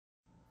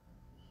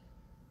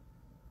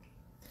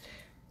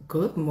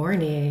Good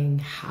morning.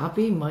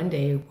 Happy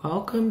Monday.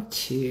 Welcome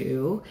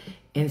to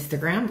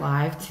Instagram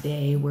Live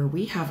today, where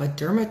we have a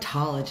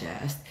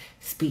dermatologist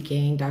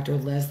speaking, Dr.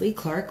 Lesley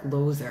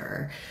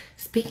Clark-Loeser,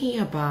 speaking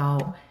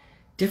about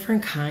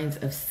different kinds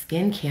of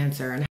skin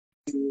cancer and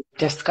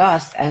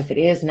discuss, as it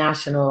is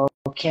National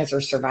Cancer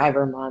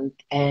Survivor Month,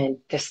 and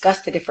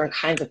discuss the different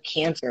kinds of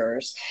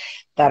cancers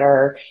that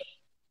are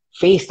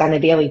faced on a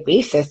daily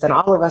basis. And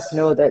all of us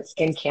know that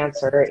skin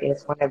cancer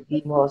is one of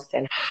the most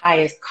and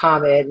highest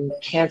common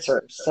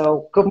cancers.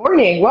 So good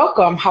morning.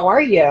 Welcome. How are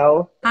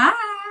you? Hi,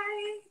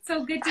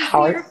 so good to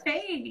How see are your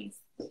face.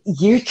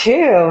 you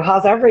too?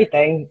 How's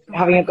everything?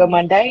 Having a good Great.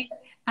 Monday?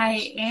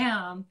 I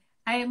am.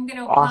 I am going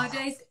to Awesome.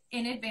 apologize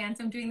in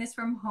advance. I'm doing this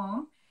from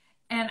home,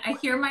 and I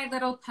hear my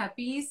little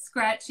puppies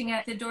scratching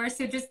at the door.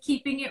 So just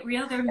keeping it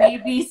real, there may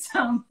be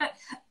some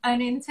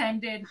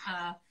unintended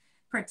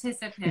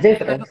participants, but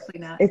Visitors. hopefully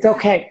not. It's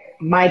okay.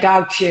 My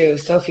dog too.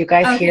 So if you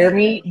guys hear Okay,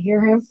 me, hear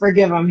him,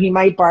 forgive him. He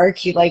might bark.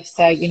 He likes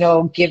to,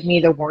 give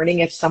me the warning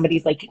if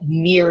somebody's like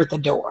near the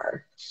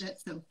door.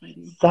 that's so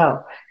funny.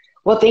 So,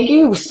 well, thank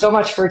you so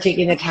much for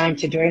taking the time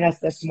to join us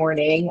this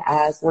morning,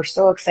 as we're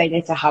so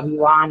excited to have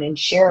you on and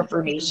share Thank you.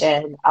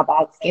 information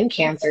about skin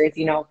cancers,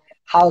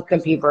 how it can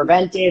be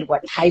prevented,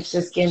 what types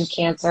of skin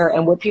cancer,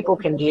 and what people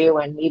can do,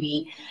 and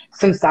maybe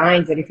some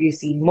signs that if you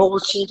see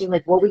mold changing,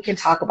 like what we can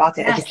talk about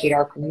to Yes, educate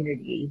our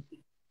community.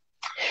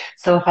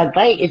 So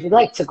if you'd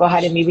like to go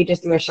ahead and maybe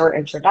just do a short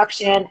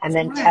introduction and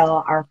then sure.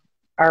 tell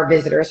our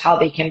visitors how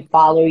they can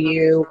follow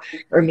you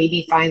or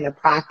maybe find the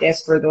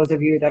practice for those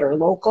of you that are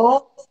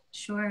local.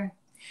 Sure.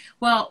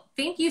 Well,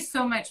 thank you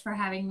so much for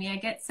having me. I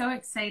get so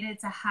excited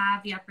to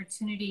have the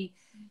opportunity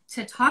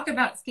to talk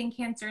about skin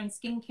cancer and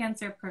skin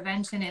cancer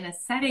prevention in a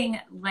setting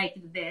like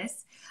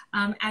this.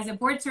 As a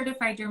board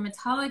certified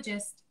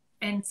dermatologist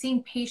and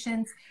seeing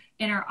patients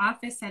in our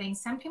office setting,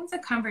 sometimes the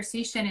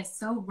conversation is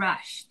so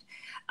rushed.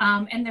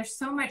 And there's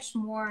so much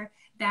more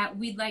that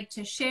we'd like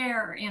to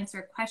share or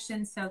answer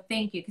questions. So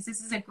thank you, because this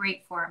is a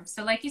great forum.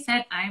 So like you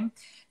said, I'm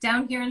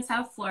down here in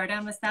South Florida.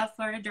 I'm a South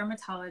Florida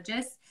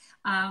dermatologist,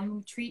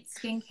 treat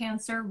skin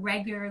cancer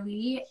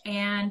regularly.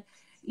 And,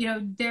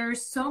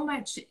 there's so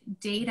much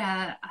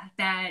data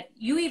that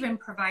you even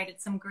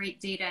provided some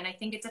great data. And I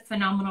think it's a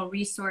phenomenal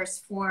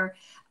resource for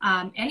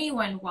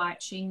anyone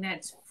watching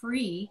that's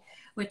free,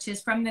 which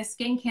is from the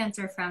Skin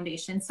Cancer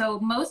Foundation. So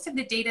most of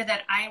the data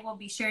that I will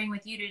be sharing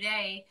with you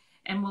today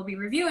and we'll be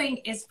reviewing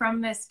is from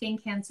the Skin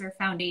Cancer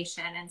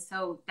Foundation. And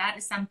so that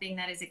is something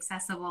that is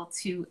accessible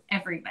to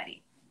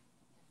everybody.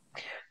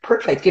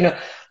 Perfect.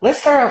 Let's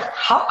start off.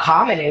 How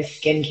common is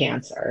skin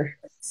cancer?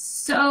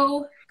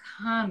 So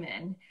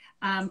common.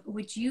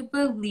 Would you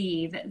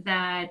believe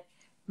that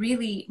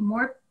really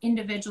more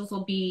individuals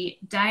will be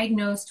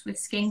diagnosed with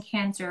skin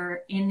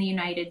cancer in the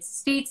United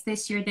States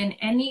this year than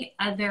any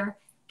other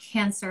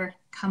cancer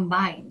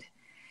combined?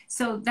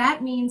 So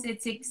that means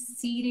it's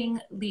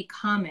exceedingly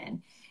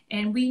common.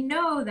 And we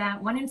know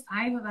that 1 in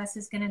 5 of us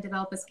is going to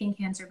develop a skin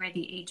cancer by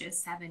the age of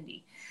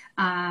 70.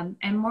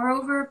 And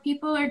moreover,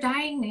 people are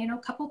dying, a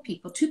couple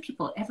people, 2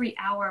 people every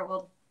hour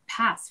will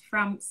pass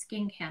from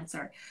skin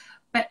cancer.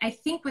 But I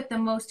think what the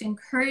most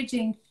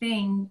encouraging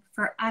thing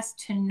for us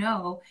to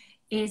know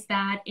is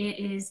that it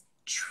is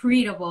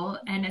treatable,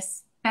 and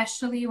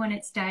especially when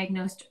it's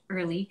diagnosed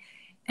early,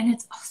 and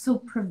it's also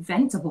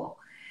preventable.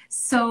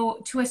 So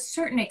to a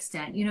certain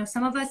extent,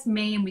 some of us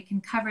may, and we can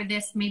cover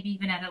this maybe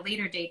even at a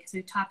later date because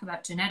we talk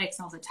about genetics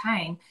all the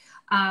time.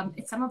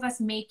 Some of us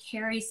may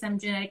carry some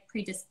genetic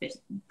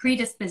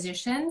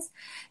predispositions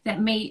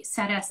that may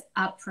set us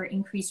up for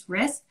increased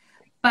risk.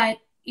 But,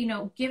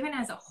 given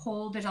as a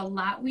whole, there's a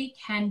lot we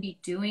can be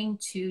doing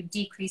to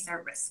decrease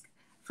our risk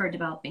for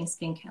developing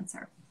skin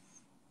cancer.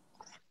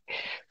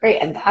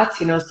 Great. And that's,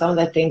 some of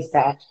the things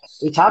that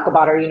we talk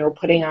about are,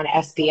 putting on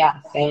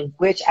SPF and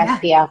which Yeah.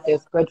 SPF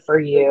is good for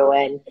you.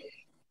 And,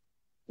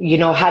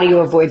 how do you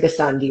avoid the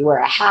sun? Do you wear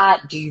a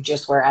hat? Do you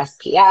just wear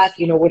SPF?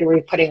 What are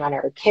we putting on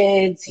our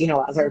kids?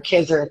 As our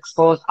kids are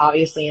exposed,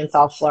 obviously in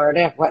South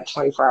Florida,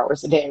 24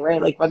 hours a day, right?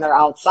 Like when they're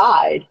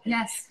outside.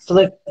 Yes. So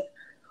like,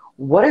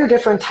 what are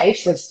different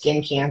types of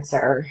skin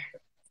cancer?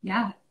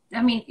 Yeah.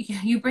 I mean,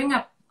 you bring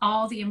up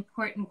all the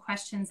important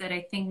questions that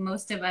I think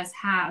most of us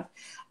have.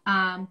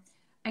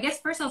 I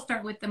guess first I'll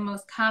start with the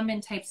most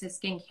common types of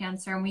skin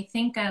cancer. And we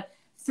think of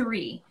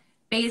 3: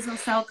 basal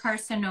cell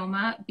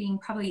carcinoma being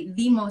probably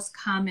the most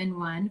common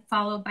one,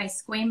 followed by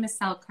squamous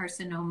cell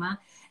carcinoma,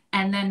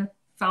 and then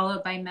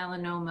followed by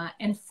melanoma.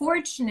 And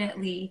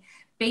fortunately,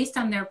 based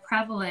on their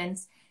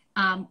prevalence,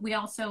 we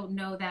also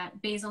know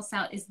that basal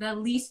cell is the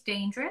least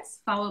dangerous,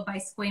 followed by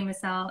squamous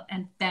cell,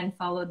 and then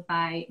followed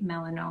by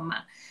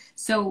melanoma.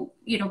 So,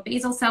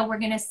 basal cell, we're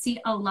going to see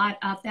a lot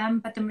of them,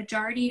 but the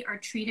majority are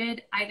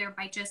treated either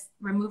by just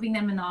removing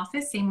them in the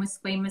office, same with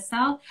squamous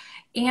cell,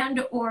 and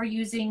or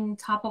using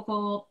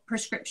topical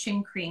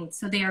prescription creams.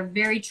 So they are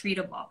very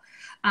treatable.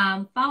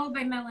 Followed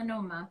by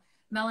melanoma,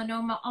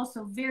 Melanoma,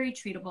 also very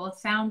treatable,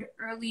 found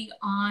early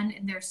on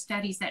in their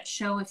studies that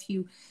show if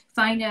you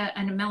find a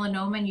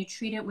melanoma and you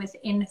treat it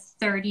within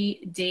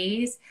 30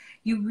 days,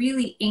 you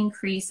really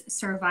increase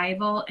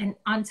survival. And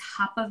on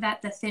top of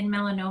that, the thin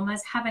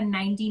melanomas have a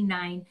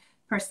 99%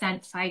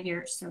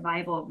 5-year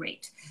survival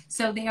rate.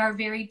 So they are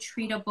very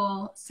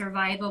treatable,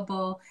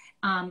 survivable,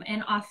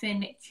 and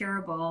often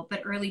curable,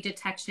 but early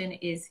detection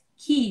is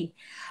key.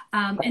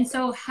 And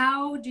so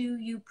how do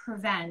you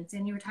prevent?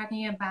 And you were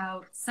talking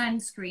about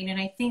sunscreen, and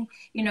I think,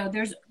 you know,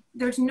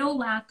 there's no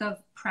lack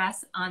of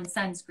press on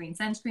sunscreen.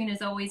 Sunscreen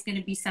is always going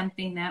to be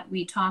something that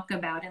we talk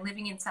about, and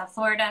living in South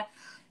Florida,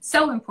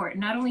 so important,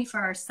 not only for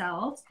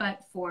ourselves,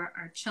 but for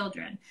our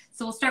children.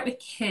 So we'll start with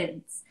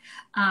kids.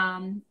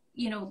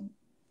 You know,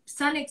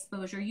 sun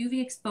exposure,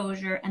 UV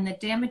exposure, and the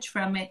damage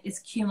from it is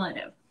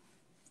cumulative.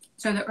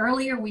 So the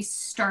earlier we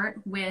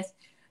start with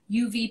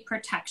UV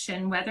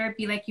protection, whether it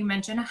be, like you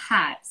mentioned, a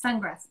hat,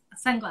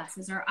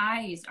 sunglasses, our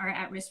eyes are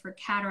at risk for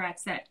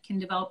cataracts that can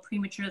develop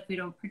premature if we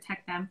don't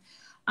protect them.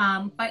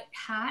 But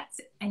hats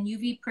and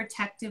UV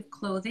protective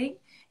clothing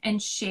and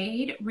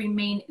shade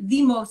remain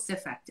the most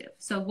effective.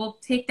 So we'll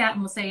take that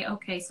and we'll say,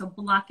 okay, so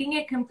blocking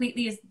it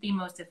completely is the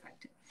most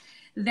effective.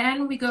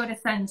 Then we go to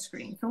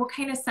sunscreen. So what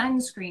kind of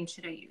sunscreen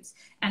should I use?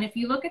 And if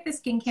you look at the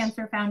Skin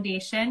Cancer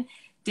Foundation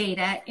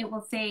data, it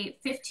will say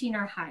 15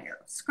 or higher.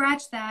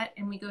 Scratch that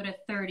and we go to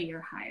 30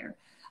 or higher.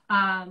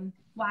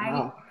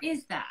 Why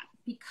is that?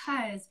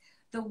 Because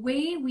the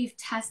way we've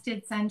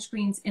tested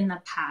sunscreens in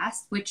the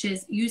past, which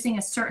is using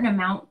a certain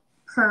amount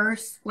per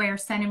square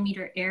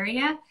centimeter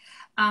area,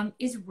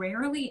 is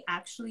rarely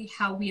actually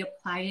how we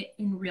apply it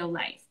in real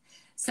life.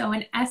 So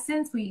in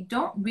essence, we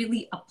don't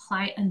really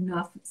apply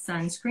enough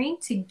sunscreen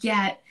to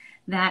get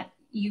that,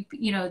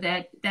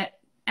 that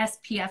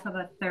SPF of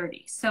a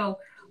 30. So,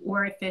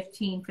 or a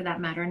 15 for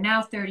that matter.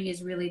 Now 30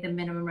 is really the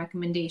minimum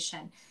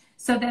recommendation.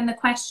 So then the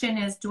question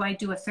is, do I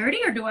do a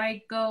 30 or do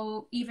I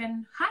go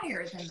even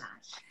higher than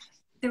that?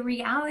 The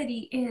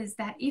reality is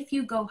that if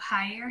you go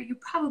higher, you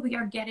probably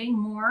are getting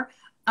more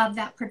of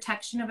that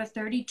protection of a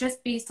 30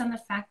 just based on the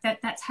fact that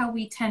that's how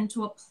we tend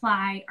to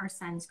apply our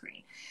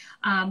sunscreen.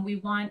 We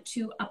want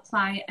to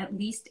apply at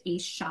least a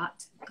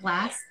shot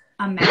glass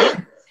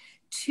amount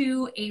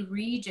to a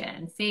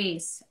region,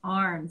 face,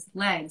 arms,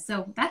 legs.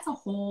 So that's a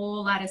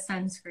whole lot of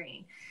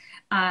sunscreen.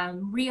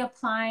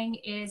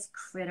 Reapplying is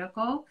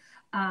critical.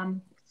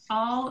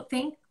 All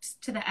thanks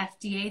to the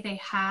FDA, they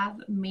have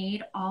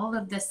made all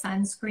of the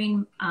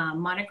sunscreen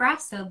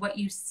monographs, so what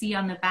you see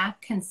on the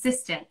back,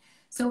 consistent.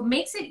 So it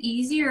makes it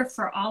easier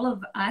for all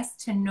of us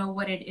to know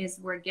what it is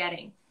we're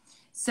getting.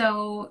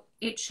 So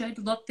it should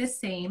look the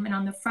same, and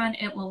on the front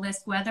it will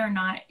list whether or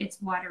not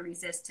it's water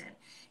resistant.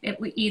 It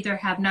will either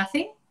have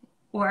nothing,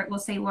 or it will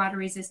say water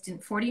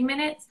resistant 40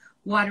 minutes,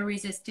 water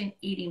resistant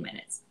 80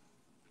 minutes.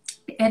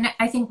 And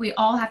I think we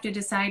all have to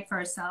decide for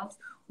ourselves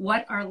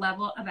what our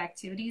level of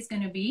activity is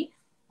going to be.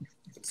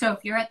 So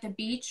if you're at the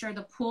beach or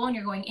the pool and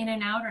you're going in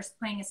and out or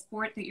playing a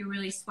sport that you're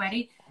really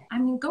sweaty, I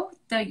mean, go with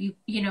the,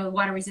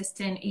 water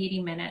resistant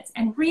 80 minutes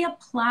and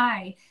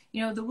reapply.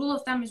 The rule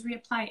of thumb is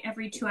reapply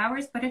every 2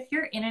 hours, but if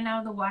you're in and out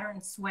of the water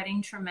and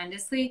sweating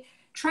tremendously,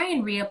 try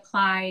and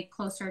reapply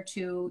closer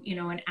to,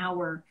 an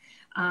hour,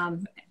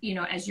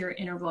 as your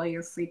interval,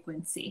 your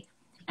frequency.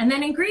 And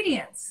then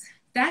ingredients,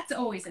 that's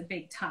always a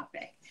big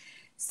topic.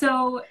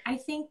 So I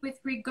think with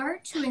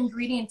regard to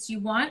ingredients, you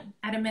want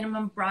at a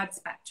minimum broad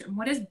spectrum.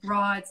 What does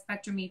broad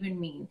spectrum even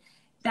mean?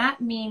 That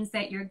means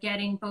that you're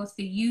getting both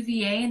the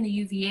UVA and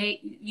the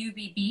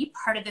UVB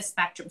part of the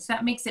spectrum. So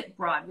that makes it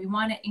broad. We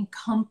want to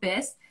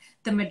encompass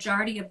the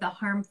majority of the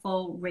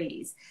harmful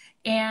rays.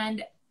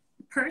 And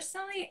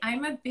personally,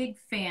 I'm a big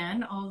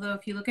fan, although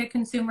if you look at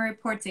Consumer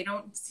Reports, they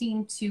don't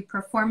seem to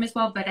perform as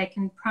well, but I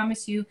can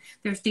promise you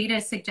there's data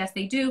to suggest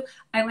they do.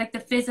 I like the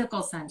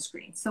physical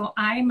sunscreen. So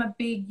I'm a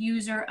big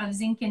user of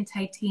zinc and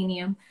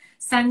titanium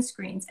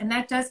sunscreens, and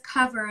that does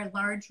cover a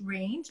large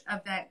range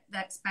of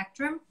that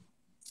spectrum.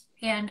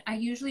 And I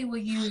usually will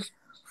use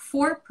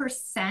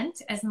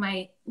 4% as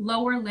my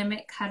lower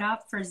limit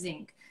cutoff for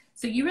zinc.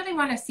 So you really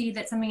want to see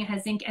that something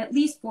has zinc at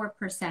least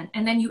 4%.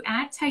 And then you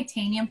add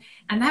titanium,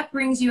 and that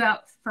brings you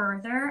out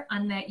further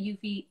on that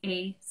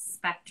UVA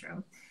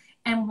spectrum.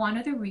 And one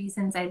of the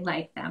reasons I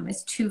like them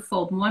is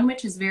twofold. One,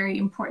 which is very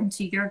important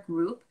to your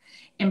group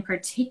in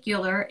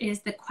particular,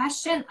 is the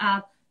question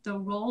of the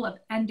role of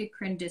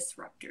endocrine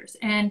disruptors.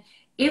 And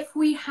if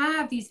we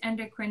have these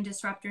endocrine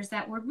disruptors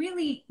that we're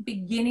really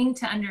beginning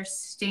to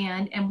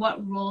understand and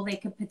what role they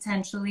could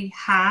potentially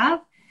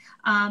have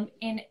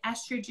in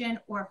estrogen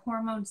or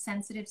hormone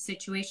sensitive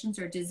situations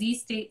or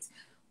disease states,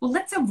 well,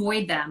 let's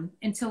avoid them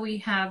until we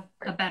have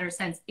a better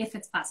sense, if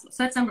it's possible.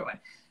 So that's number one.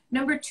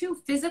 Number two,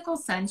 physical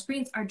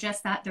sunscreens are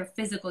just that. They're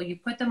physical. You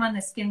put them on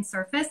the skin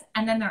surface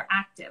and then they're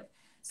active.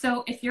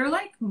 So if you're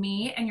like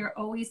me and you're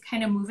always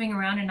kind of moving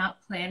around and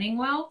not planning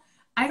well,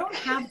 I don't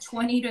have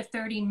 20 to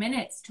 30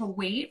 minutes to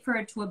wait for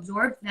it to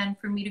absorb, then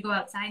for me to go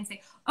outside and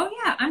say, oh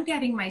yeah, I'm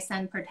getting my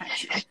sun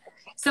protection.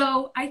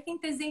 So I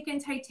think the zinc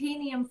and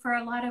titanium for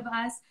a lot of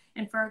us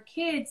and for our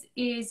kids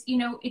is,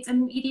 it's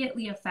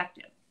immediately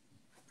effective.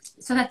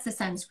 So that's the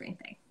sunscreen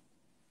thing.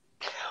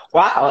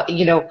 Wow.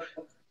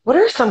 What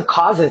are some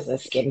causes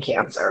of skin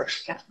cancer?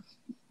 Yeah.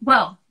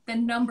 Well, the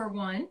number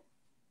one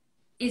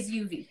is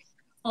UV,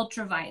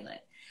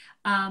 ultraviolet,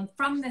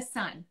 from the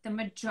sun. The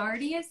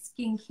majority of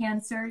skin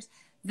cancers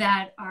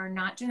that are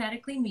not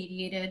genetically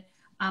mediated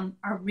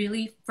are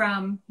really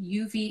from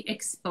UV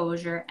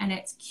exposure, and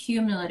it's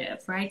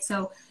cumulative, right?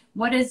 So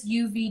what does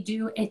UV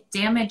do? It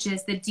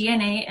damages the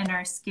DNA in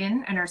our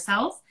skin and our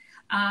cells.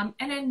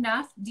 And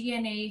enough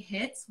DNA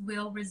hits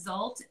will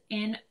result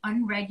in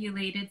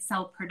unregulated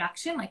cell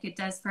production, like it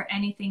does for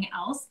anything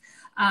else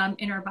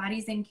in our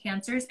bodies and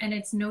cancers, and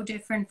it's no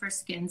different for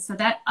skin. So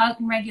that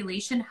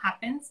unregulation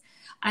happens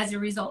as a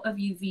result of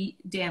UV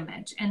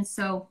damage. And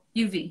so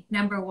UV,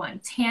 number one.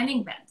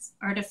 Tanning beds,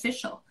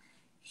 artificial,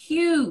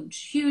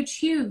 huge, huge,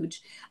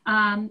 huge.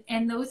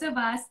 And those of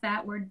us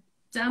that were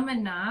dumb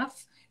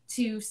enough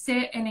to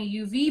sit in a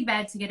UV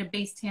bed to get a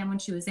base tan when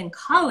she was in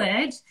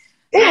college,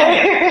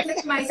 I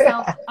think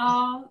myself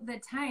all the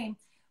time,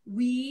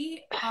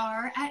 we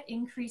are at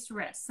increased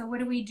risk. So what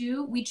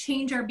do? We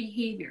change our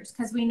behaviors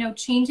because we know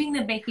changing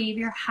the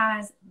behavior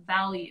has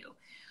value.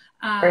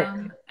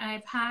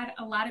 I've had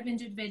a lot of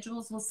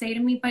individuals will say to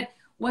me, but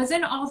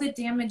wasn't all the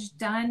damage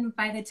done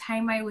by the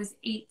time I was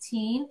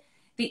 18?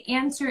 The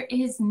answer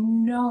is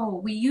no.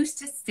 We used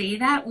to say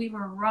that. We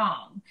were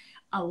wrong.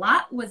 A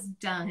lot was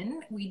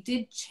done. We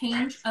did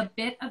change a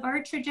bit of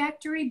our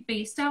trajectory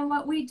based on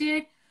what we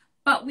did,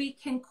 but we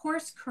can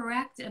course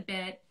correct a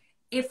bit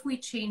if we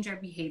change our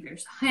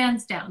behaviors,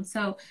 hands down.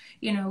 So,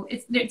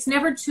 it's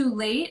never too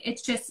late.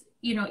 It's just,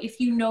 if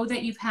you know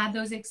that you've had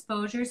those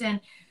exposures and,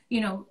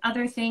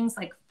 other things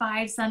like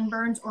 5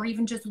 sunburns or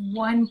even just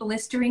 1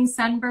 blistering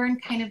sunburn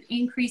kind of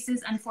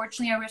increases,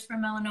 unfortunately, our risk for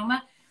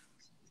melanoma.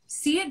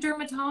 See a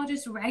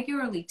dermatologist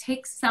regularly.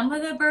 Take some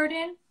of the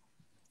burden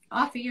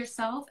off of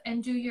yourself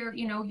and do your,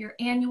 your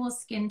annual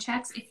skin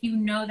checks if you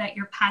know that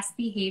your past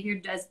behavior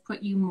does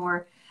put you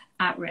more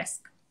at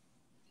risk.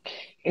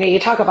 You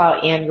talk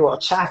about annual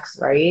checks,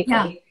 right?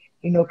 Yeah.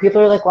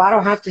 People are like, well, I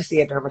don't have to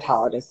see a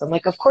dermatologist. I'm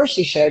like, of course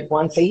you should,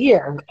 once a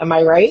year. Am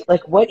I right?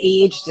 Like, what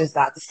age does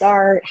that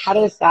start? How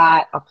does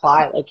that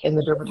apply, like, in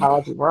the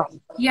dermatology world?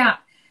 Yeah.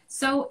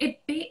 So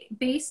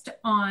based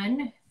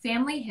on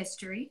family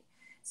history.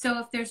 So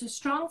if there's a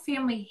strong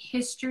family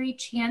history,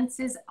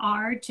 chances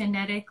are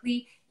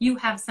genetically you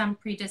have some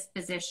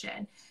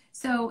predisposition.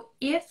 So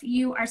if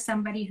you are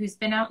somebody who's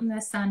been out in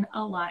the sun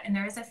a lot and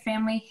there is a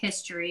family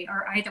history,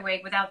 or either way,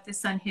 without the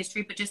sun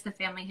history, but just the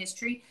family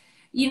history,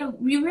 you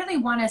really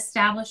want to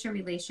establish a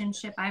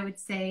relationship, I would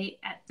say,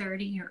 at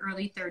 30 or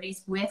early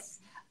 30s with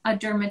a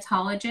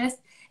dermatologist.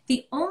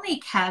 The only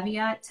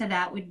caveat to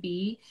that would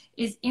be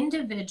is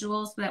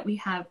individuals that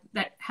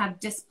have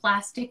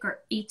dysplastic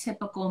or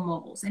atypical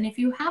moles. And if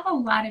you have a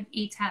lot of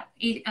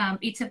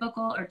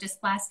atypical or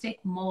dysplastic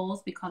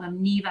moles, we call them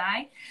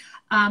nevi,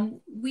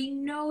 we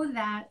know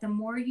that the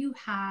more you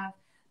have,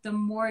 the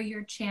more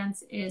your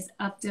chance is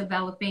of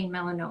developing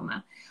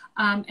melanoma.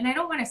 And I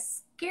don't want to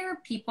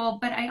scare people,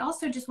 but I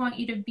also just want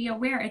you to be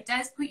aware it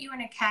does put you in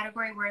a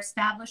category where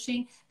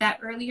establishing that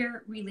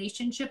earlier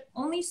relationship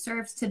only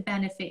serves to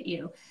benefit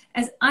you.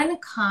 As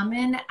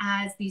uncommon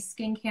as these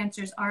skin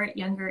cancers are at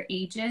younger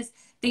ages,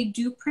 they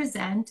do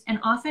present, and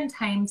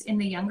oftentimes in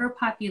the younger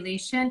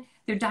population,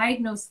 they're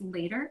diagnosed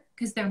later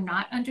because they're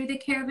not under the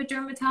care of a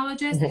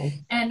dermatologist. Mm-hmm.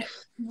 And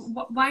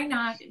why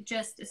not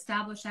just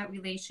establish that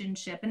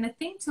relationship? And the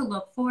thing to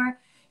look for,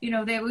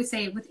 they always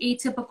say with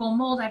atypical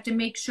mold, I have to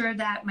make sure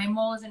that my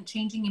mole isn't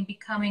changing and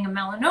becoming a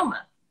melanoma,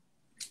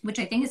 which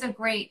I think is a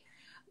great,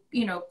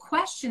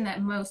 question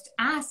that most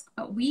ask.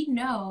 But we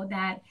know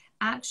that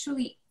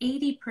actually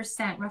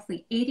 80%,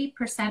 roughly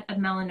 80% of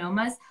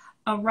melanomas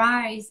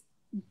arise,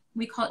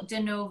 we call it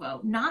de novo,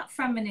 not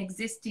from an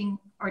existing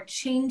or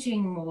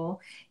changing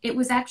mole. It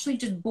was actually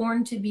just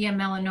born to be a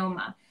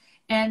melanoma.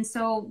 And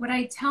so what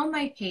I tell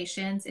my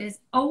patients is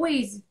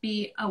always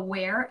be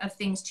aware of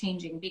things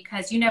changing,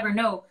 because you never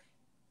know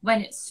when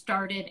it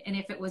started and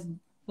if it was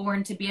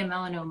born to be a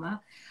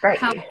melanoma. Right.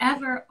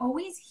 However,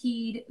 always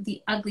heed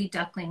the ugly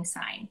duckling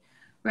sign,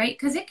 right?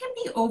 Because it can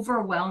be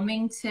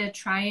overwhelming to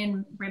try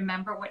and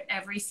remember what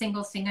every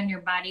single thing on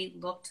your body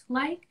looked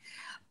like.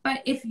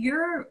 But if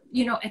your,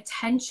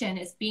 attention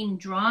is being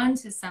drawn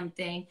to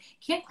something,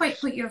 can't quite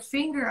put your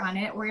finger on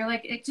it, or you're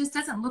like, it just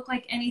doesn't look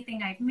like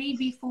anything I've made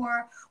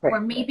before, right. Or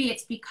maybe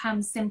it's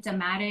become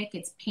symptomatic,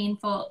 it's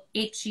painful,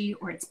 itchy,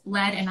 or it's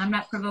bled and I'm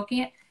not provoking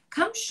it,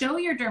 come show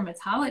your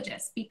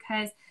dermatologist,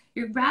 because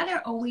you'd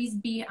rather always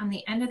be on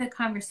the end of the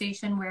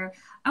conversation where,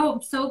 oh,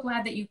 I'm so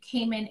glad that you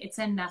came in, it's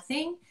a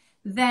nothing,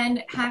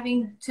 than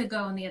having to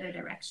go in the other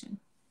direction.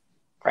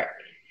 Right.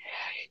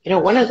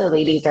 One of the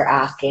ladies are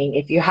asking,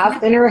 if you have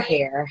thinner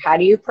hair, how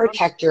do you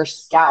protect your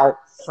scalp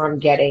from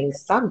getting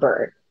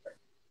sunburned?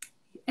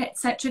 It's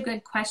such a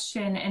good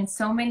question. And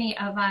so many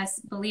of us,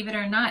 believe it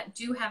or not,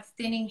 do have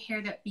thinning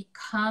hair that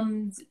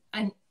becomes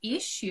an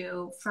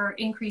issue for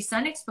increased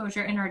sun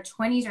exposure in our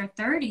 20s or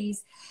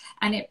 30s.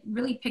 And it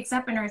really picks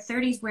up in our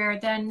 30s, where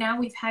then now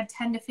we've had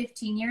 10 to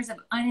 15 years of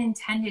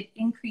unintended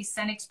increased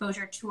sun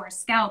exposure to our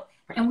scalp.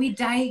 And we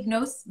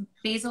diagnose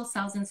basal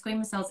cells and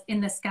squamous cells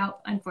in the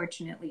scalp,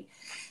 unfortunately.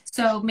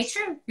 So make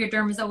sure your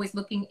derm is always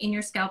looking in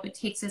your scalp. It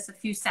takes us a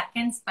few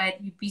seconds,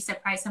 but you'd be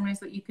surprised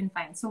sometimes what you can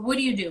find. So what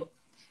do?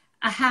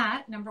 A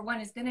hat, number one,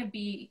 is going to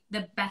be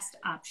the best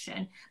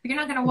option, but you're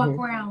not going to walk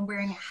around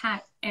wearing a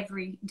hat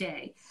every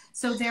day.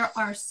 So there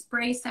are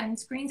spray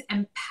sunscreens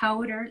and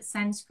powder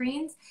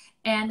sunscreens,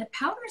 and the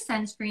powder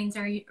sunscreens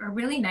are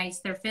really nice.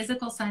 They're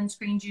physical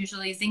sunscreens,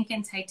 usually zinc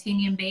and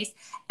titanium based,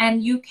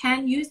 and you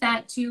can use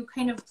that to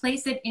kind of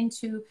place it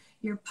into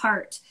your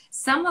part.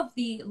 Some of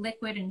the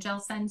liquid and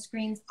gel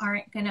sunscreens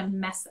aren't going to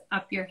mess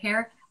up your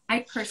hair.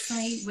 I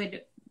personally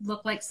would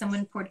look like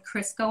someone poured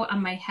Crisco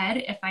on my head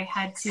if I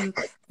had to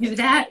do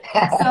that.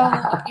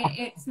 So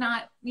it's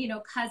not, you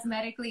know,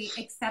 cosmetically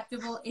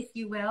acceptable, if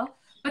you will.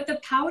 But the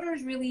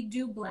powders really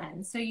do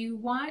blend. So you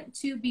want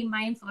to be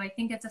mindful. I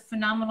think it's a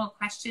phenomenal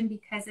question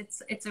because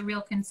it's a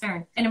real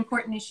concern, an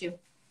important issue.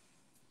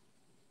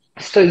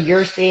 So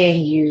you're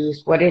saying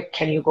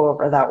can you go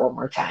over that one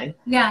more time?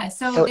 Yeah,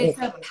 so it's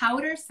a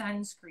powder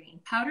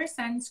sunscreen. Powder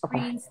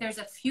sunscreens, there's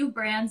a few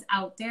brands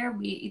out there.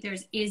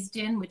 There's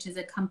Isden, which is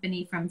a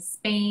company from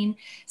Spain.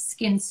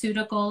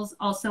 SkinCeuticals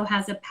also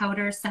has a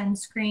powder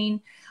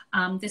sunscreen.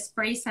 The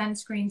spray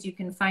sunscreens you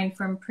can find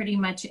from pretty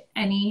much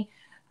any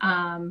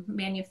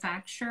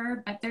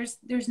manufacturer, but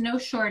there's no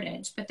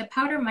shortage. But the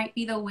powder might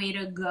be the way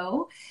to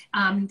go.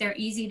 They're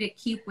easy to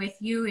keep with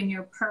you in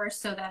your purse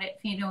so that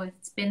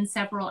it's been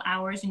several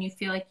hours and you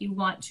feel like you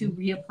want to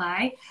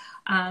reapply.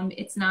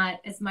 It's not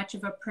as much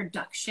of a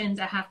production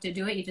to have to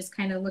do it. You just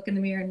kind of look in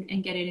the mirror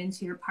and get it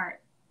into your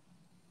part.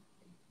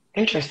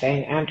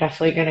 Interesting. I'm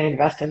definitely going to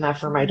invest in that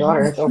for my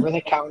daughter. It's over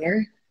the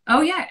counter. Oh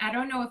yeah, I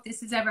don't know if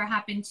this has ever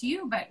happened to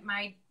you, but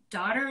my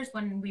daughters,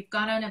 when we've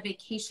gone on a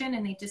vacation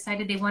and they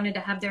decided they wanted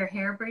to have their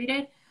hair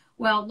braided,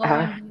 well, lo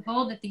and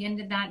behold, at the end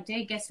of that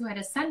day, guess who had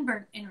a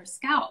sunburn in her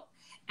scalp?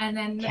 And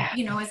then,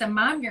 as a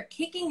mom, you're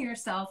kicking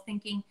yourself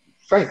thinking,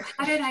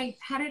 how did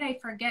I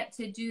forget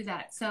to do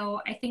that?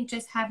 So I think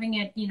just having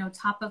it,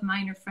 top of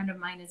mind or front of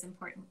mind is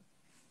important.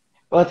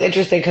 Well, it's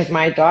interesting because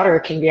my daughter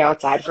can be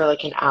outside for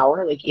like an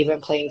hour, like even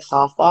playing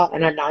softball,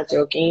 and I'm not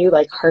joking you,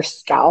 like her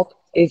scalp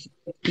is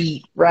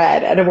beet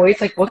red. And I'm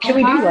always like, what can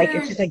we do? Like,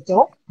 if she's like,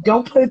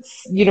 don't put,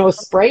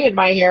 spray in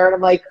my hair. And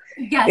I'm like,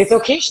 yes, it's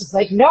okay. She's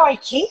like, no, I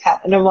can't.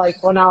 And I'm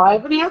like, well, now I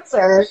have an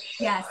answer.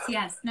 Yes.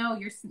 No,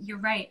 you're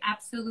right.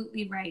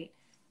 Absolutely right.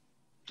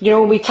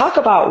 When we talk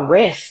about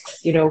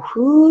risks,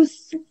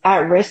 who's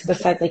at risk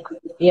besides like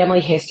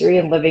family history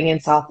and living in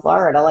South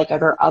Florida? Like, are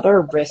there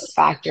other risk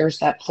factors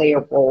that play a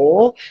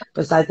role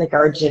besides like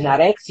our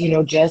genetics,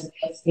 just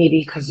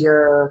maybe because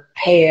you're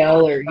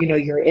pale or,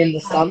 you're in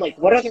the sun? Like,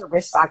 what other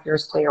risk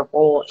factors play a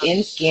role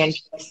in skin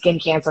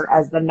cancer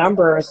as the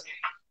numbers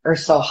are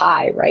so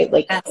high, right?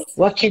 Like,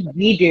 what can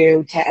we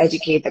do to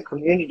educate the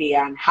community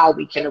on how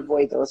we can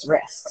avoid those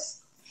risks?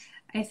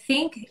 I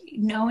think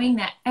knowing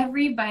that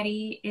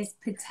everybody is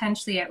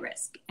potentially at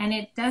risk, and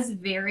it does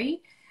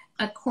vary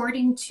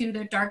according to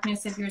the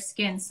darkness of your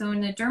skin. So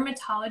in the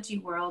dermatology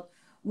world,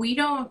 we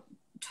don't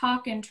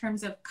talk in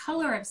terms of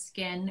color of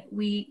skin.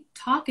 We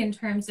talk in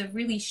terms of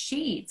really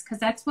shades, because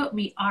that's what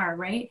we are,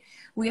 right?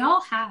 We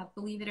all have,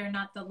 believe it or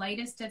not, the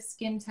lightest of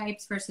skin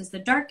types versus the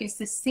darkest,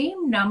 the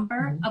same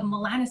number of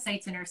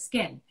melanocytes in our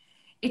skin.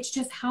 It's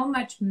just how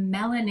much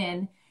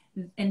melanin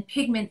and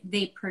pigment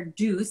they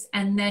produce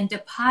and then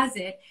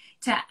deposit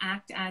to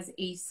act as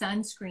a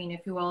sunscreen,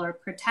 if you will, or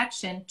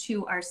protection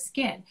to our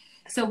skin.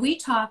 So we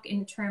talk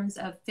in terms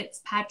of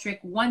Fitzpatrick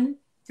 1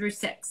 through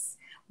 6.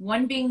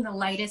 1 being the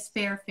lightest,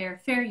 fair.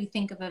 You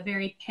think of a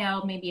very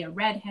pale, maybe a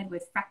redhead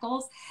with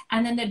freckles,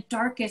 and then the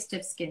darkest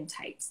of skin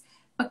types.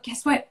 But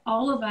guess what?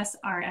 All of us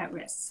are at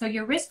risk. So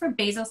your risk for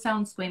basal cell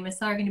and squamous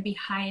cell are going to be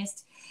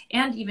highest,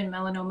 and even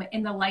melanoma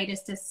in the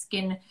lightest of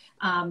skin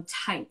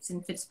types,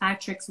 in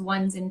Fitzpatrick's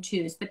 1s and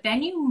 2s. But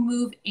then you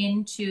move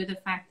into the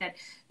fact that,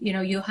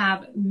 you'll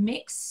have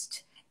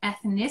mixed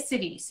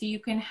ethnicity. So you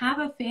can have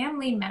a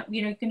family,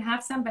 you can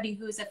have somebody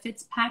who's a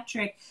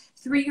Fitzpatrick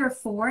 3 or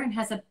 4 and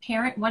has a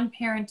parent, one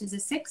parent is a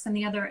 6 and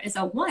the other is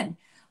a 1.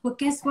 Well,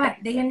 guess what?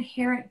 They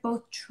inherit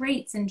both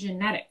traits and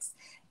genetics.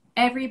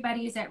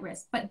 Everybody is at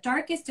risk, but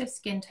darkest of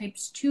skin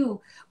types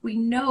too, we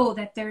know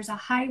that there's a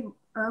higher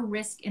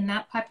risk in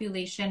that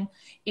population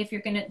if they're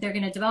going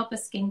to develop a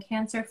skin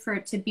cancer for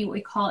it to be what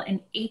we call an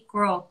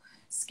acral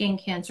skin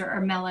cancer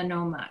or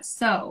melanoma.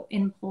 So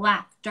in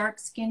Black,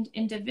 dark-skinned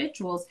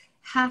individuals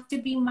have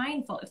to be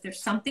mindful. If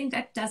there's something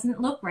that doesn't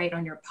look right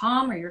on your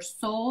palm or your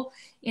sole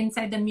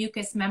inside the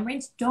mucous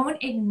membranes,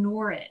 don't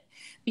ignore it,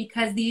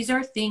 because these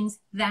are things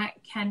that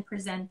can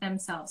present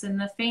themselves. And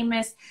the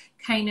famous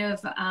kind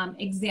of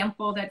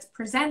example that's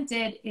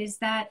presented is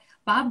that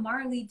Bob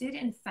Marley did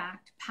in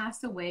fact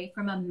pass away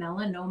from a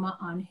melanoma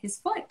on his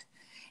foot.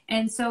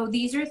 And so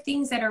these are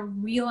things that are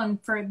real.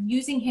 And for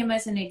using him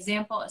as an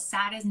example, as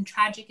sad and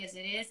tragic as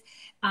it is,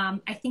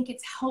 I think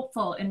it's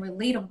helpful and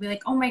relatable. Be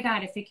like, oh my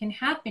God, if it can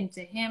happen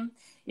to him,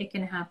 it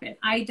can happen.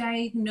 I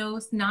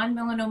diagnose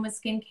non-melanoma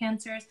skin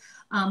cancers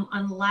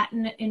on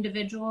Latin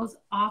individuals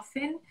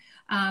often,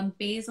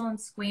 basal and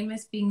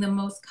squamous being the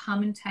most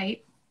common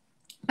type.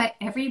 But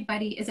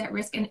everybody is at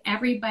risk and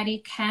everybody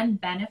can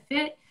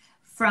benefit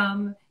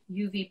from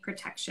UV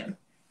protection.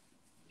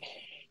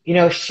 You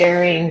know,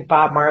 sharing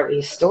Bob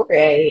Marley's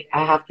story,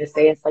 I have to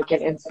say it's like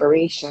an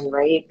inspiration,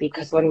 right?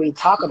 Because when we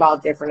talk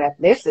about different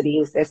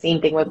ethnicities, the same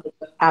thing with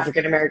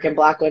African American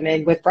Black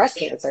women with breast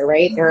cancer,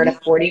 right? They're at a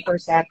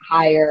 40%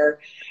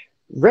 higher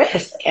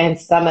risk, and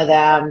some of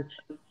them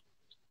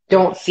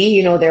don't see,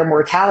 you know, their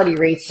mortality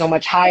rates so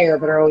much higher,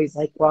 but are always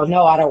like, well,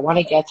 no, I don't want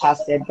to get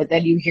tested. But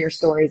then you hear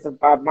stories of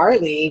Bob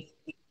Marley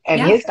and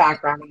Yeah. his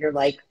background, and you're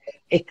like,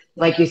 it,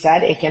 like you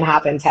said, it can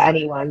happen to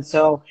anyone.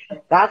 So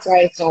that's why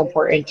it's so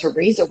important to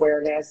raise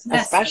awareness,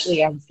 Yes.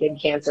 especially on skin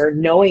cancer,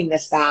 knowing the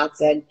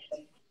stats and,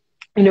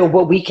 you know,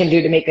 what we can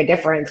do to make a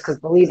difference. Because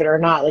believe it or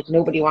not, like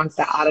nobody wants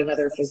to add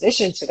another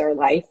physician to their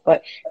life,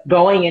 but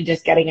going and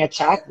just getting a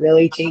check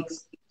really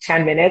takes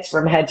 10 minutes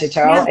from head to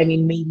toe. Yeah. I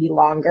mean, maybe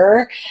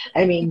longer.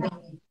 I mean,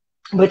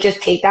 but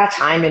just take that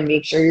time and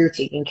make sure you're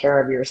taking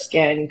care of your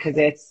skin because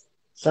it's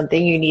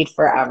something you need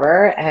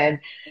forever. And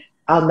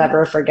I'll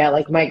never forget,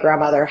 like my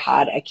grandmother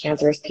had a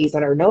cancerous piece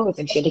on her nose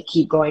and she had to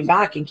keep going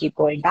back and keep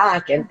going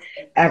back. And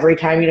every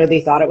time, you know, they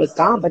thought it was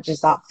gone, but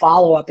just that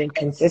follow up and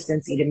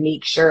consistency to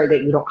make sure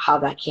that you don't have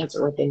that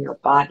cancer within your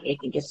body. I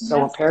think is so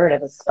Yes.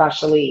 imperative,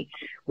 especially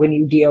when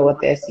you deal with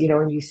this, you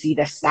know, and you see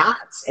the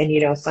stats and,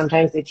 you know,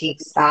 sometimes it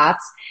takes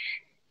stats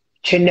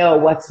to know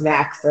what's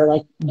next. Or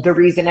like the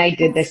reason I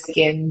did the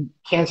Skin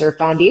Cancer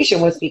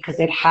Foundation was because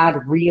it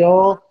had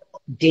real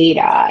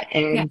data Yes.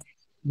 and,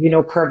 you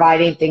know,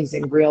 providing things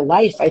in real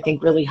life, I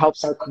think really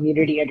helps our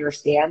community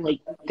understand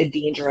like the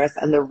dangerous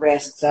and the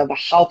risks of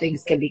how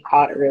things can be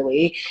caught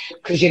early.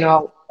 Because, you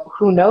know,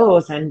 who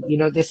knows? And, you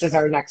know, this is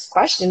our next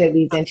question it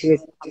leads into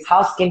is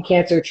how skin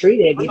cancer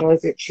treated? You know,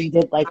 is it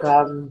treated like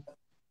a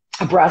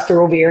breast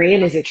or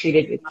ovarian? Is it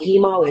treated with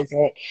chemo? Is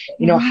it,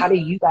 you know, how do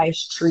you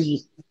guys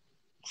treat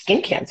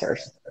skin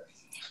cancers?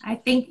 I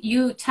think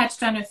you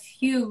touched on a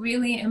few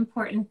really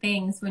important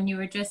things when you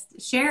were just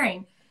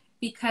sharing,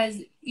 because,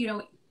 you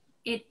know,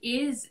 it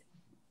is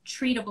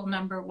treatable,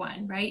 number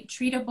one, right?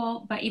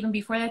 Treatable, but even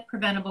before that,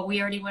 preventable. We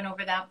already went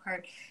over that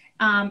part.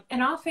 And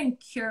often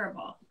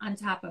curable on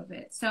top of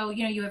it. So,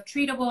 you know, you have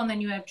treatable and then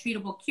you have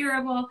treatable,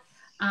 curable.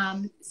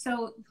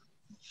 So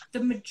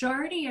the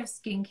majority of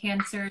skin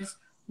cancers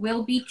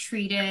will be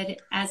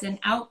treated as an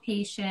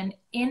outpatient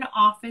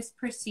in-office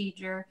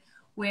procedure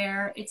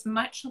where it's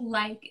much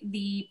like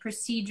the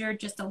procedure,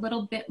 just a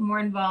little bit more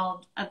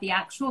involved of the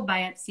actual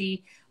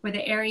biopsy, where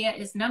the area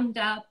is numbed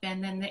up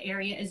and then the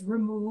area is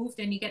removed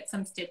and you get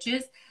some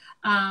stitches.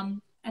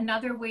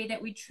 Another way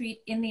that we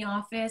treat in the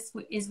office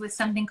is with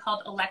something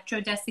called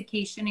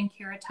electrodesiccation and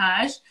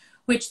curettage,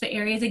 which the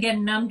area is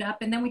again numbed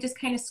up and then we just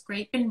kind of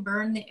scrape and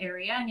burn the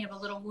area and you have a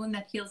little wound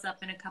that heals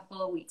up in a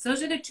couple of weeks.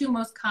 Those are the two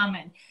most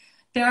common.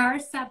 There are a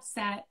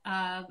subset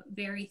of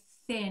very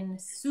thin,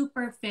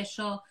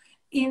 superficial,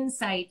 in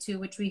situ,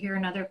 which we hear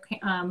in other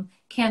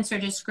cancer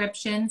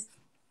descriptions,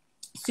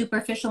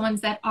 superficial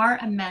ones that are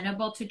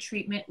amenable to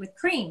treatment with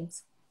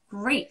creams.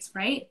 Great,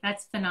 right?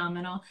 That's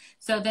phenomenal.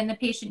 So then the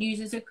patient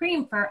uses a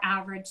cream for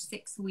average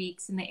 6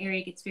 weeks and the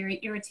area gets very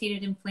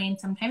irritated, inflamed,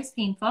 sometimes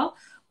painful,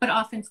 but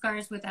often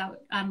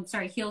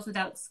heals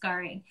without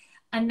scarring.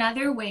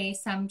 Another way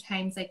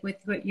sometimes, like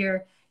with what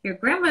your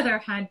grandmother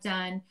had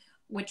done,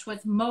 which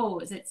was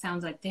Mohs, it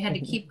sounds like they had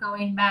to keep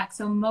going back.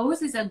 So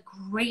Mohs is a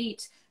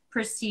great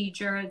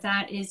procedure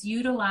that is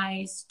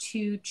utilized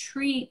to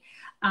treat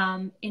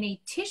in a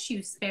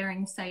tissue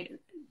sparing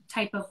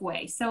type of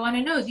way. So on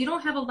a nose, you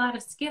don't have a lot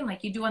of skin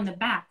like you do on the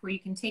back where you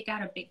can take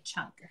out a big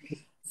chunk.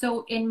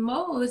 So in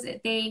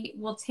Mohs, they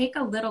will take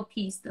a little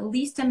piece, the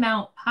least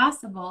amount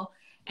possible,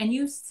 and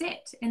you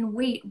sit and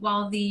wait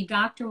while the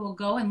doctor will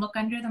go and look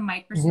under the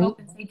microscope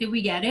and say, did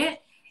we get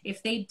it?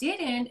 If they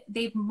didn't,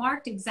 they've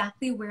marked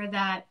exactly where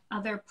that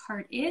other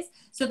part is.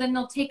 So then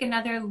they'll take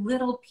another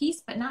little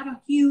piece, but not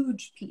a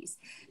huge piece.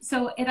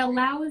 So it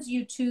allows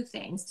you two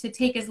things: to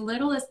take as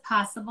little as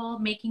possible,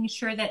 making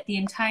sure that the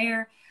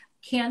entire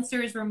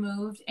cancer is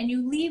removed, and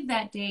you leave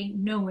that day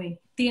knowing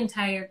the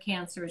entire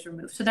cancer is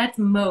removed. So that's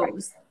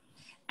Mohs.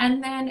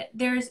 And then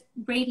there's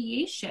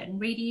radiation,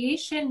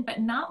 but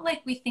not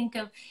like we think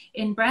of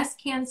in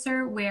breast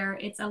cancer, where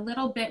it's a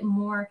little bit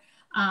more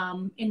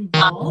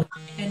involved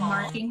and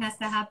marking has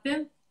to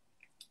happen,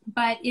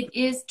 but it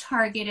is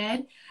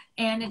targeted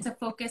and it's a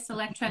focused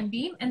electron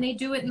beam and they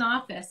do it in the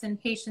office and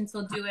patients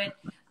will do it.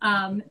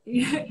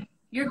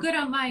 You're good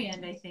on my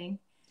end, I think.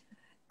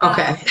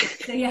 Okay.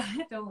 So yeah,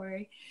 don't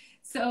worry.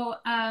 So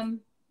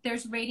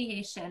there's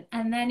radiation,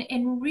 and then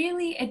in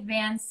really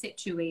advanced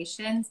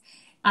situations,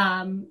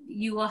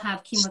 you will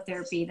have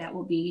chemotherapy that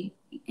will be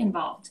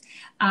involved.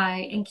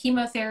 In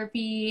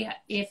chemotherapy,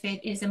 if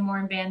it is a more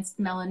advanced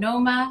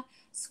melanoma,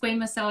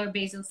 squamous cell or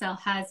basal cell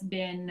has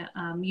been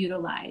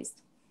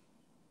utilized.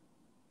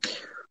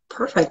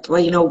 Perfect.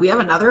 Well, we have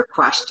another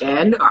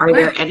question. Are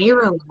there any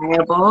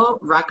reliable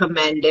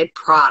recommended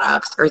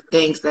products or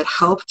things that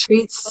help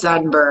treat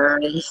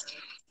sunburns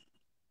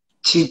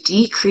to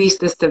decrease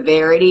the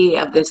severity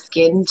of the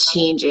skin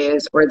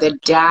changes or the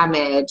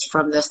damage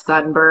from the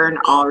sunburn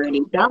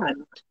already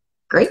done?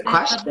 Great I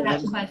love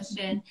that question.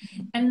 question.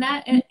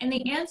 And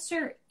the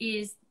answer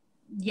is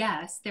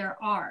yes, there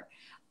are.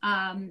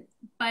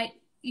 But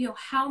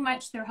how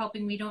much they're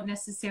helping, we don't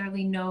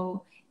necessarily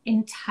know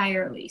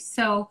entirely.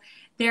 So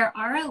there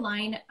are a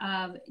line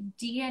of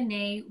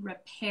DNA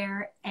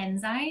repair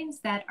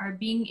enzymes that are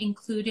being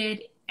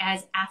included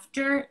as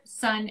after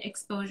sun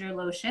exposure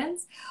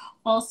lotions.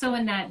 Also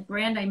in that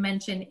brand I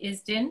mentioned,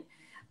 Isden,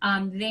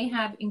 they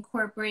have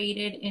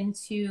incorporated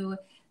into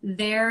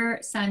their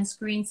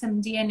sunscreen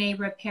some DNA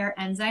repair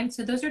enzymes.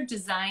 So those are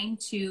designed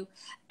to,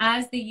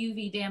 as the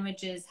UV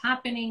damage is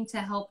happening,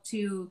 to help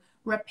to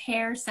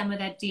repair some of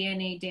that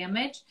DNA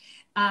damage.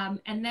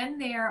 And then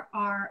there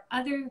are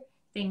other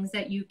things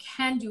that you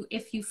can do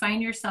if you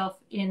find yourself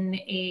in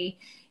a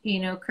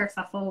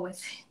kerfuffle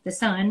with the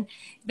sun,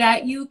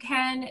 that you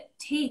can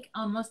take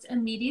almost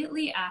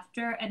immediately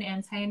after an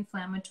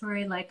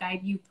anti-inflammatory like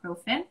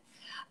ibuprofen.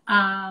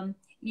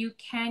 You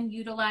can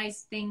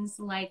utilize things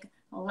like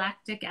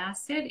lactic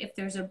acid if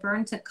there's a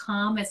burn to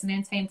calm as an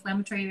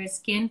anti-inflammatory of your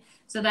skin.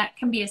 So that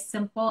can be as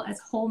simple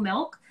as whole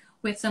milk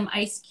with some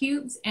ice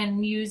cubes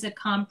and use a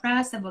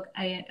compress of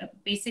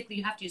basically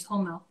you have to use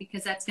whole milk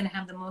because that's going to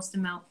have the most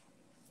amount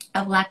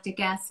of lactic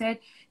acid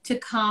to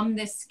calm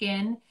the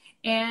skin.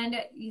 And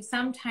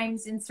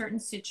sometimes in certain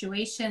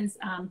situations,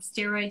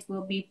 steroids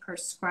will be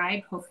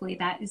prescribed. Hopefully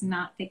that is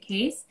not the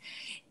case.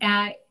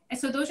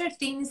 So those are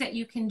things that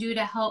you can do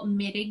to help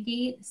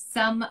mitigate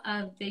some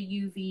of the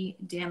UV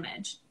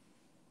damage.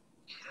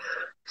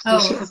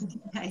 Oh,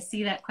 I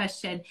see that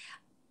question.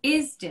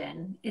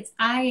 Isden, it's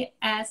Isdin.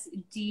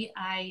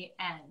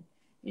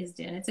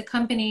 Isden. It's a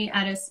company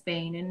out of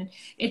Spain, and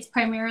it's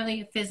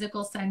primarily a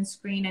physical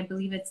sunscreen. I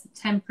believe it's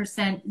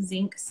 10%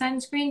 zinc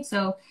sunscreen.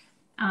 So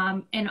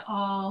in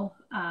all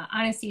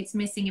honesty, it's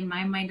missing in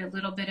my mind a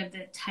little bit of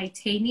the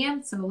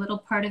titanium, so a little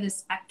part of the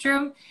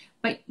spectrum.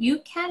 But you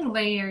can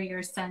layer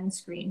your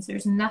sunscreens.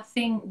 There's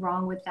nothing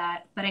wrong with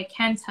that. But I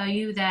can tell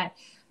you that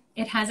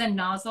it has a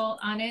nozzle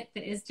on it,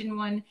 the Isden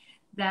one,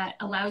 that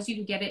allows you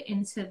to get it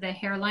into the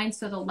hairline.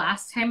 So the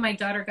last time my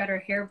daughter got her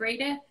hair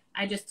braided,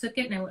 I just took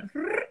it and I went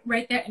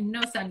right there and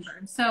no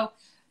sunburn. So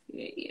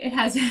it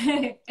has,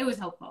 it was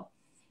helpful.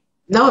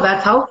 No,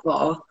 that's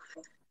helpful.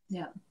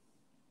 Yeah.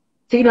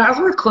 So, as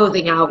we're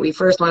closing out, we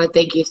first want to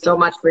thank you so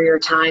much for your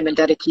time and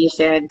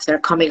dedication to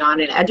coming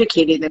on and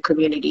educating the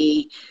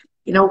community.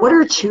 What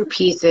are two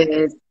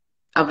pieces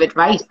of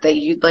advice that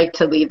you'd like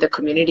to leave the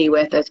community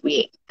with as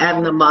we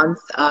end the month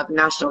of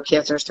National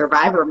Cancer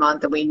Survivor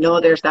Month? And we know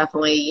there's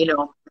definitely,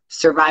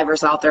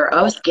 survivors out there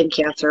of skin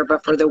cancer,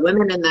 but for the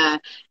women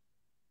and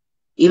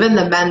even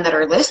the men that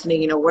are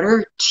listening, what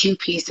are two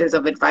pieces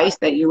of advice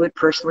that you would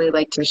personally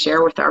like to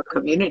share with our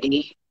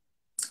community?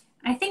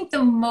 I think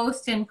the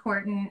most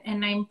important,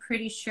 and I'm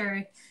pretty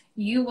sure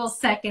you will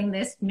second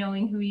this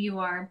knowing who you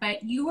are,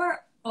 but you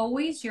are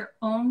always your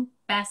own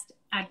best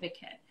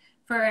advocate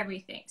for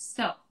everything.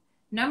 So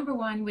number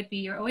one would be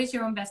you're always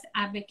your own best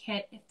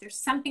advocate. If there's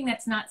something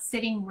that's not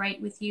sitting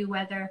right with you,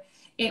 whether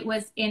it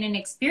was in an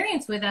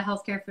experience with a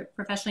healthcare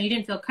professional, you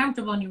didn't feel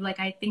comfortable and you're like,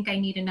 I think I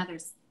need another,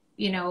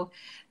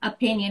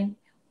 opinion,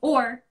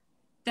 or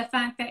the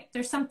fact that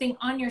there's something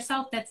on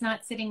yourself that's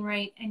not sitting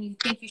right and you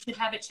think you should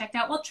have it checked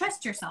out. Well,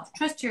 trust yourself,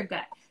 trust your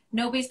gut.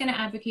 Nobody's going to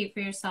advocate for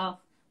yourself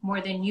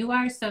more than you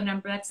are. So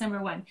that's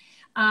number one.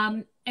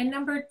 And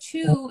number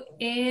two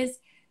is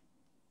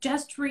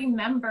just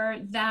remember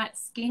that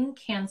skin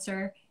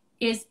cancer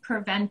is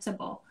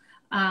preventable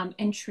and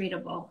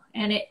treatable.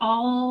 And it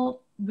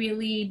all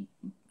really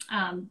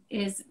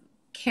is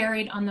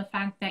carried on the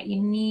fact that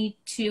you need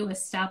to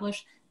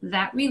establish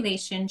that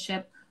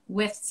relationship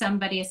with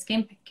somebody, a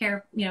skin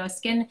care, a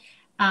skin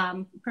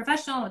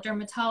professional, a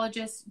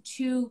dermatologist,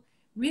 to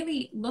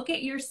really look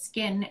at your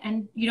skin.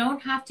 And you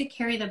don't have to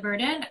carry the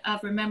burden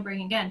of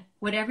remembering, again,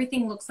 what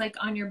everything looks like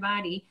on your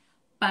body.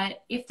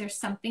 But if there's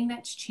something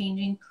that's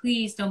changing,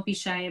 please don't be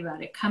shy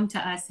about it. Come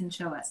to us and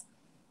show us.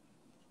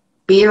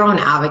 Be your own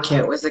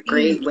advocate was a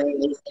great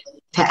way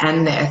to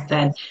end this.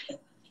 And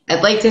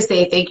I'd like to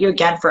say thank you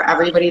again for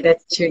everybody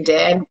that's tuned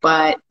in,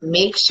 but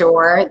make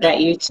sure that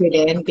you tune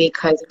in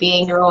because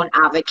being your own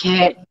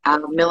advocate,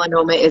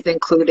 melanoma is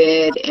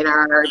included in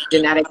our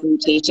genetic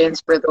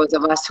mutations for those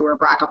of us who are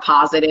BRCA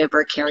positive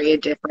or carry a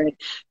different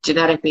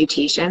genetic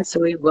mutation. So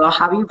we will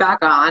have you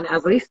back on,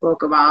 as we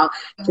spoke about,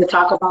 to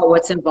talk about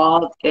what's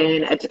involved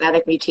in a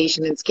genetic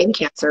mutation in skin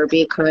cancer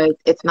because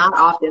it's not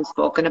often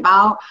spoken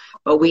about,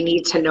 but we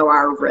need to know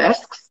our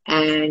risks.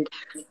 And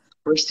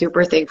we're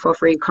super thankful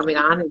for you coming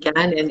on again,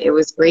 and it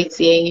was great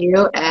seeing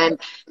you.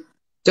 And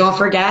don't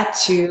forget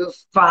to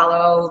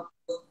follow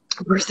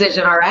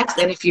Precision RX.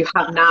 And if you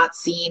have not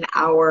seen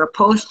our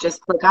post,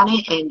 just click on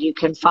it and you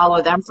can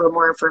follow them for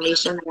more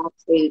information.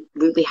 They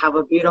absolutely have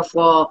a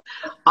beautiful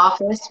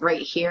office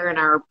right here in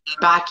our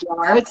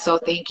backyard. So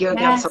thank you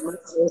again so Yes. much.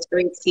 It was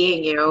great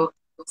seeing you.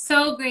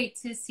 So great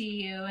to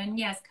see you. And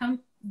yes, come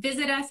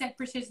visit us at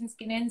Precision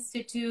Skin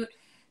Institute.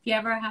 If you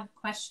ever have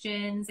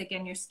questions,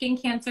 again, your Skin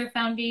Cancer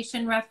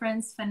Foundation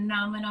reference,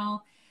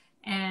 phenomenal.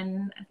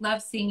 And I'd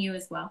love seeing you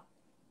as well.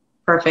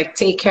 Perfect.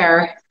 Take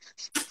care.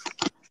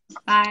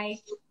 Bye.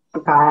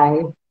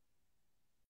 Bye.